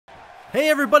Hey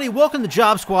everybody, welcome to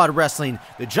Jobsquad Wrestling.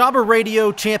 The Jobber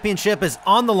Radio Championship is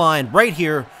on the line right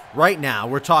here, right now.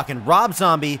 We're talking Rob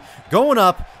Zombie going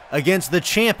up against the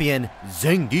champion,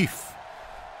 Zangief.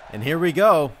 And here we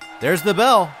go. There's the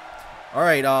bell. All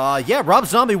right, yeah, Rob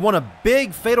Zombie won a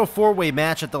big Fatal 4-Way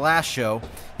match at the last show.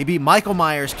 He beat Michael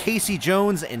Myers, Casey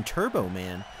Jones, and Turbo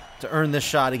Man to earn this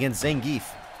shot against Zangief.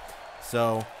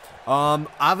 So,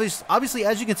 obviously,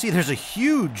 as you can see, there's a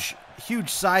huge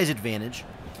size advantage.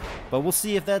 But we'll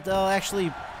see if that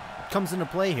actually comes into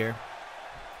play here.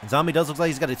 Zombie does look like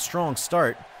he's got a strong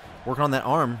start. Working on that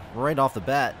arm right off the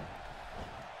bat.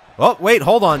 Oh, wait,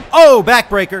 hold on. Oh,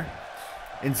 backbreaker.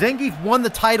 And Zangief won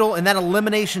the title in that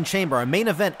Elimination Chamber, our main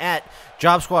event at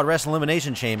Jobsquad Wrestling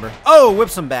Elimination Chamber. Oh,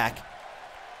 whips him back.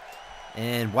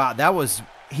 And wow,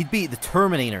 he beat the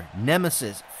Terminator,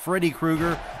 Nemesis, Freddy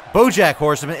Krueger, BoJack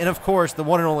Horseman, and of course, the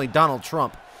one and only Donald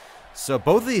Trump. So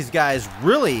both of these guys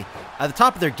really at the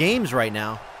top of their games right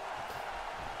now.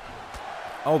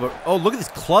 Oh, look at these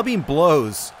clubbing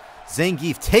blows.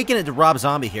 Zangief taking it to Rob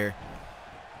Zombie here.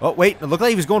 Oh, wait, it looked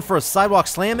like he was going for a sidewalk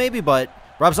slam maybe, but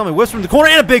Rob Zombie whips from the corner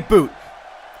and a big boot.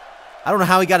 I don't know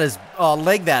how he got his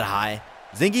leg that high.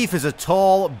 Zangief is a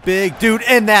tall, big dude,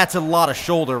 and that's a lot of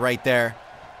shoulder right there.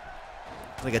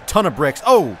 Like a ton of bricks.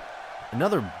 Oh,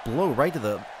 another blow right to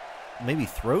the maybe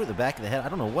throat, the back of the head. I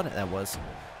don't know what that was.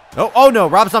 Oh no,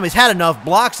 Rob Zombie's had enough.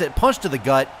 Blocks it, punch to the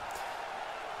gut.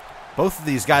 Both of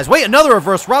these guys. Wait, another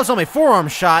reverse. Rob Zombie forearm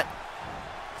shot.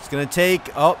 He's going to take,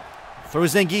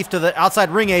 throws Zangief to the outside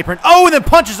ring apron. Oh, and then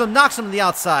punches him, knocks him to the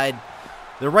outside.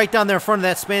 They're right down there in front of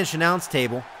that Spanish announce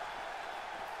table.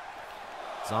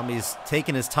 Zombie's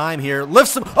taking his time here.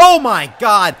 Lifts him. Oh my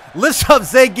God. Lifts up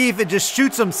Zangief and just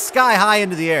shoots him sky high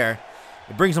into the air.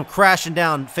 It brings him crashing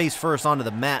down face first onto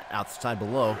the mat outside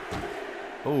below.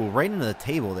 Oh, right into the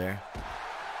table there.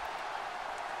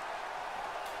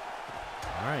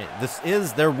 All right,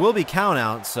 there will be count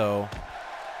out, so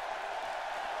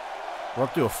we're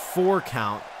up to a 4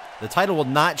 count. The title will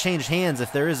not change hands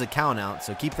if there is a count out,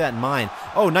 so keep that in mind.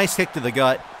 Oh, nice kick to the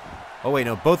gut. Oh, wait,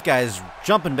 no, both guys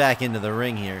jumping back into the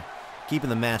ring here,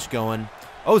 keeping the match going.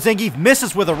 Oh, Zangief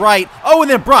misses with a right. Oh, and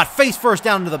then brought face first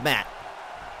down to the mat.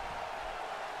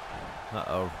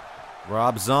 Uh-oh.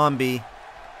 Rob Zombie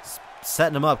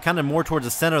setting him up kind of more towards the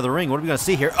center of the ring. What are we going to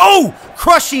see here? Oh!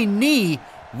 Crushing knee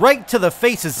right to the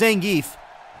face of Zangief.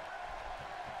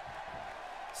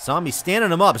 Zombie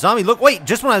standing him up. Zombie, look, wait,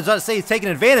 just when I was about to say he's taking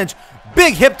advantage.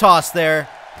 Big hip toss there.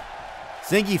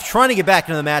 Zangief trying to get back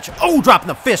into the match. Oh, dropping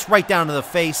the fist right down to the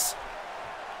face.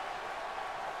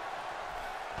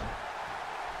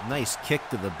 Nice kick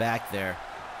to the back there.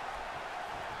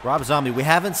 Rob Zombie, we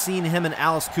haven't seen him and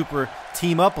Alice Cooper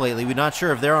team up lately. We're not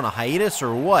sure if they're on a hiatus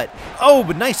or what. Oh,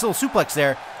 but nice little suplex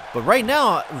there. But right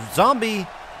now, Zombie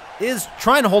is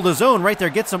trying to hold his own right there.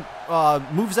 Gets some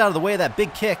moves out of the way of that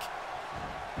big kick.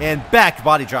 And back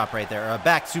body drop right there.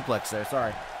 Back suplex there,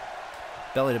 sorry.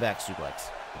 Belly to back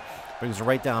suplex. Brings him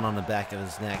right down on the back of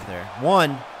his neck there.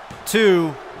 1,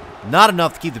 2. Not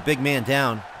enough to keep the big man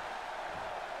down.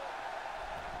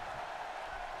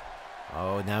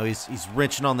 Oh, now he's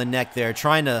wrenching on the neck there,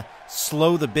 trying to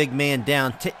slow the big man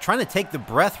down, trying to take the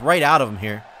breath right out of him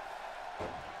here.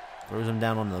 Throws him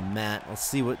down on the mat. Let's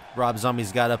see what Rob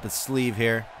Zombie's got up his sleeve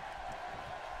here.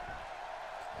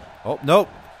 Oh, nope.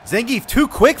 Zangief too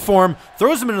quick for him.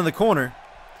 Throws him into the corner.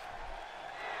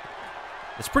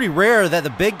 It's pretty rare that the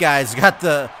big guys got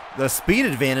the speed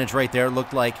advantage right there, it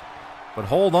looked like. But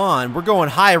hold on. We're going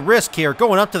high risk here,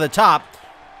 going up to the top.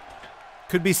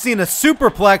 Could be seen a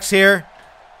superplex here.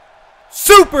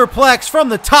 Superplex from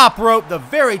the top rope, the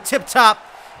very tip top.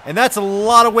 And that's a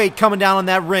lot of weight coming down on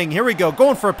that ring. Here we go,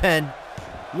 going for a pin.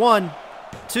 1,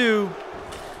 2,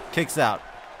 kicks out.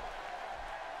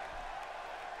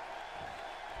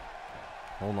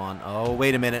 Hold on. Oh,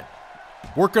 wait a minute.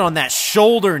 Working on that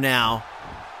shoulder now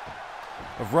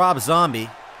of Rob Zombie.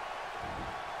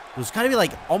 It was kind of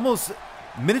like almost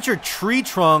miniature tree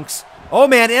trunks. Oh,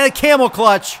 man, and a camel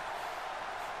clutch.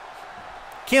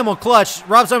 Camel clutch.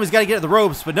 Rob Zombie's got to get at the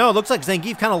ropes, but no, it looks like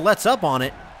Zangief kind of lets up on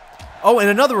it. Oh, and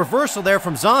another reversal there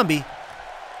from Zombie.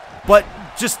 But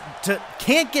just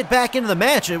can't get back into the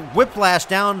match. A whiplash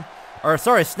down, or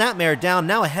sorry, snapmare down,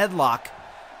 now a headlock.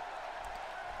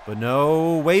 But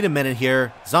no, wait a minute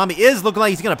here. Zombie is looking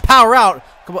like he's going to power out.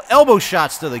 A couple elbow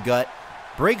shots to the gut.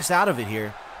 Breaks out of it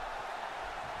here.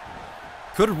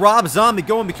 Could Rob Zombie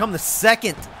go and become the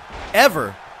second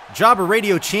ever Jobber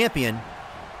Radio champion?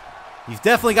 He's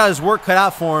definitely got his work cut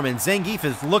out for him, and Zangief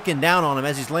is looking down on him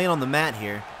as he's laying on the mat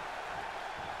here.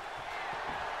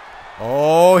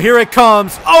 Oh, here it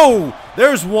comes. Oh,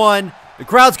 there's one. The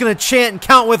crowd's going to chant and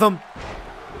count with him.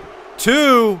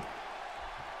 2,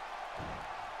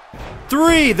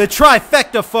 3. The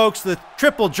trifecta, folks. The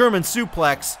triple German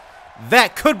suplex.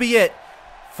 That could be it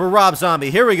for Rob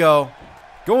Zombie. Here we go.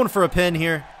 Going for a pin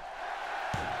here.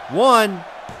 1,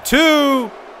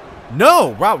 2.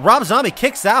 No. Rob Zombie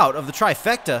kicks out of the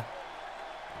trifecta.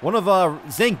 One of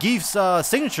Zangief's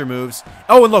signature moves.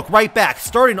 Oh, and look, right back.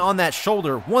 Starting on that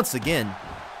shoulder once again.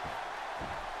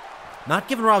 Not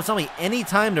giving Rob Zombie any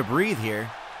time to breathe here.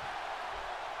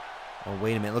 Oh,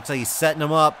 wait a minute. Looks like he's setting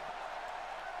him up.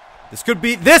 This could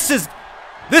be... This is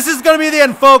going to be the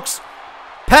end, folks.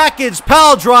 Package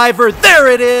pile driver. There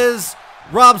it is.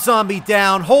 Rob Zombie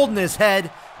down, holding his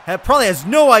head. Probably has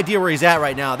no idea where he's at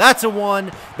right now. That's a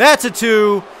 1. That's a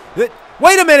 2.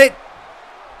 Wait a minute.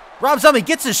 Rob Zombie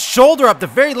gets his shoulder up the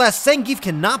very last. Zangief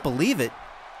cannot believe it.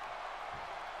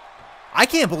 I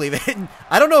can't believe it.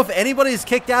 I don't know if anybody's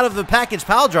kicked out of the package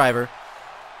pile driver.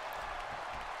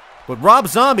 But Rob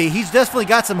Zombie, he's definitely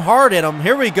got some heart in him.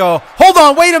 Here we go. Hold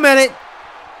on, wait a minute.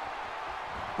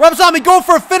 Rob Zombie going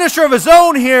for a finisher of his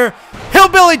own here.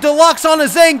 Hillbilly Deluxe on a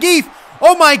Zangief.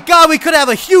 Oh my God, we could have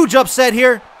a huge upset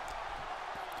here.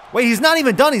 Wait, he's not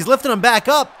even done. He's lifting him back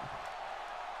up.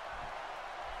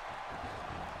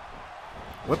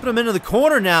 Whipping him into the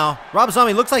corner now. Rob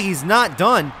Zombie looks like he's not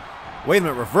done. Wait a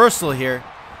minute, reversal here.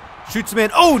 Shoots him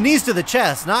in. Oh, knees to the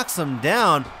chest. Knocks him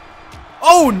down.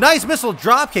 Oh, nice missile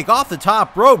dropkick off the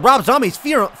top rope. Rob Zombie's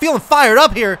feeling fired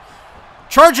up here.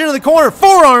 Charging into the corner.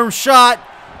 Forearm shot.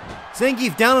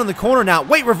 Zangief down in the corner now.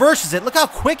 Wait, reverses it. Look how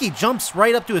quick he jumps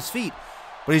right up to his feet.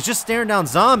 But he's just staring down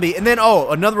Zombie. And then, oh,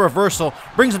 another reversal.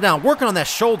 Brings him down. Working on that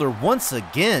shoulder once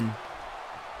again.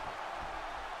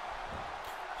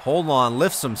 Hold on.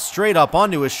 Lifts him straight up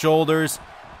onto his shoulders.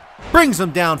 Brings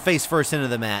him down face first into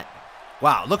the mat.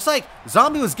 Wow, looks like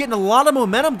Zombie was getting a lot of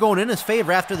momentum going in his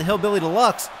favor after the Hillbilly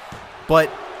Deluxe.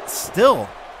 But still,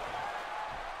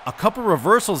 a couple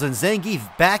reversals and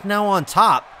Zangief back now on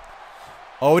top.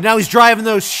 Oh, now he's driving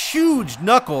those huge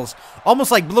knuckles, almost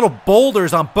like little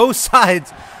boulders on both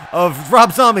sides of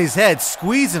Rob Zombie's head,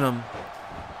 squeezing him.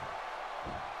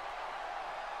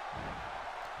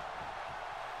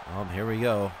 Here we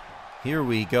go. Here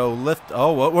we go. Lift.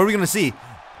 Oh, what are we going to see?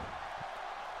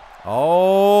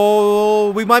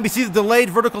 Oh, we might be seeing the delayed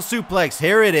vertical suplex.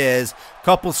 Here it is.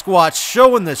 Couple squats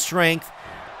showing the strength.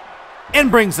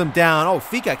 And brings him down. Oh,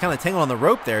 feet got kind of tangled on the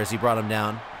rope there as he brought him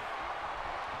down.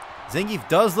 Zangief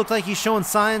does look like he's showing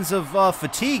signs of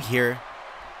fatigue here.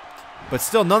 But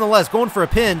still, nonetheless, going for a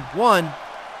pin. 1,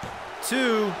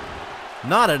 2.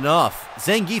 Not enough.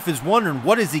 Zangief is wondering,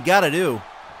 what has he got to do?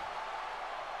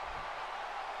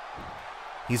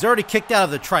 He's already kicked out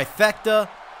of the trifecta,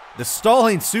 the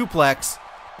stalling suplex,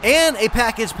 and a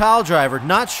package pile driver.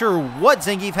 Not sure what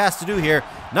Zangief has to do here.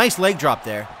 Nice leg drop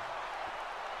there.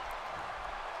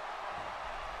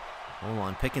 Hold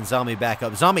on, picking Zombie back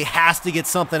up. Zombie has to get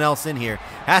something else in here.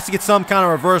 Has to get some kind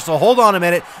of reversal. Hold on a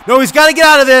minute. No, he's got to get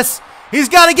out of this. He's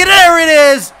got to get, there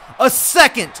it is. A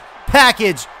second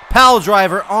package pile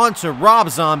driver onto Rob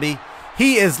Zombie.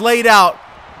 He is laid out.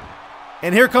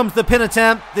 And here comes the pin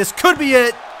attempt. This could be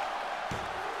it.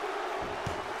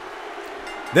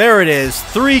 There it is.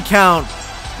 3 count.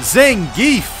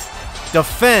 Zangief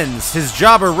defends his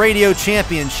Jobber Radio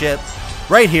Championship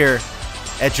right here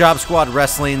at Jobsquad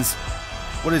Wrestling's.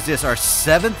 What is this? Our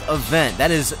 7th event.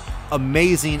 That is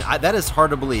amazing. That is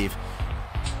hard to believe.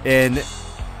 And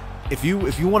if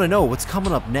you want to know what's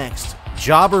coming up next,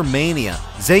 Jobber Mania.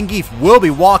 Zangief will be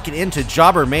walking into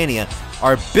Jobber Mania,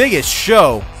 our biggest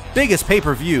show, biggest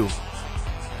pay-per-view.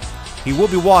 He will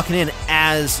be walking in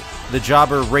as the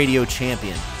Jobber Radio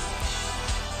Champion.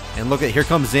 And look at, here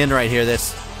comes in right here, the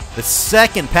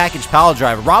second package pile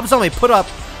driver. Rob Zombie put up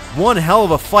one hell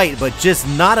of a fight, but just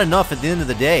not enough at the end of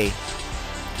the day.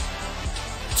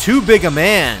 Too big a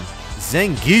man,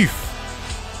 Zangief.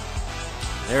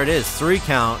 There it is, 3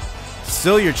 count.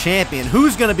 Still your champion.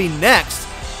 Who's going to be next?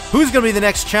 Who's going to be the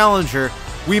next challenger?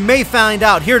 We may find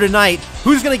out here tonight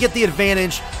who's going to get the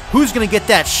advantage, who's going to get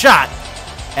that shot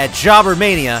at Jobber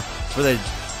Mania for the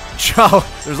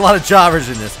there's a lot of jobbers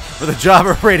in this, for the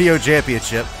Jobber Radio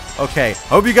Championship. Okay,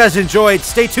 hope you guys enjoyed.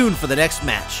 Stay tuned for the next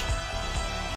match.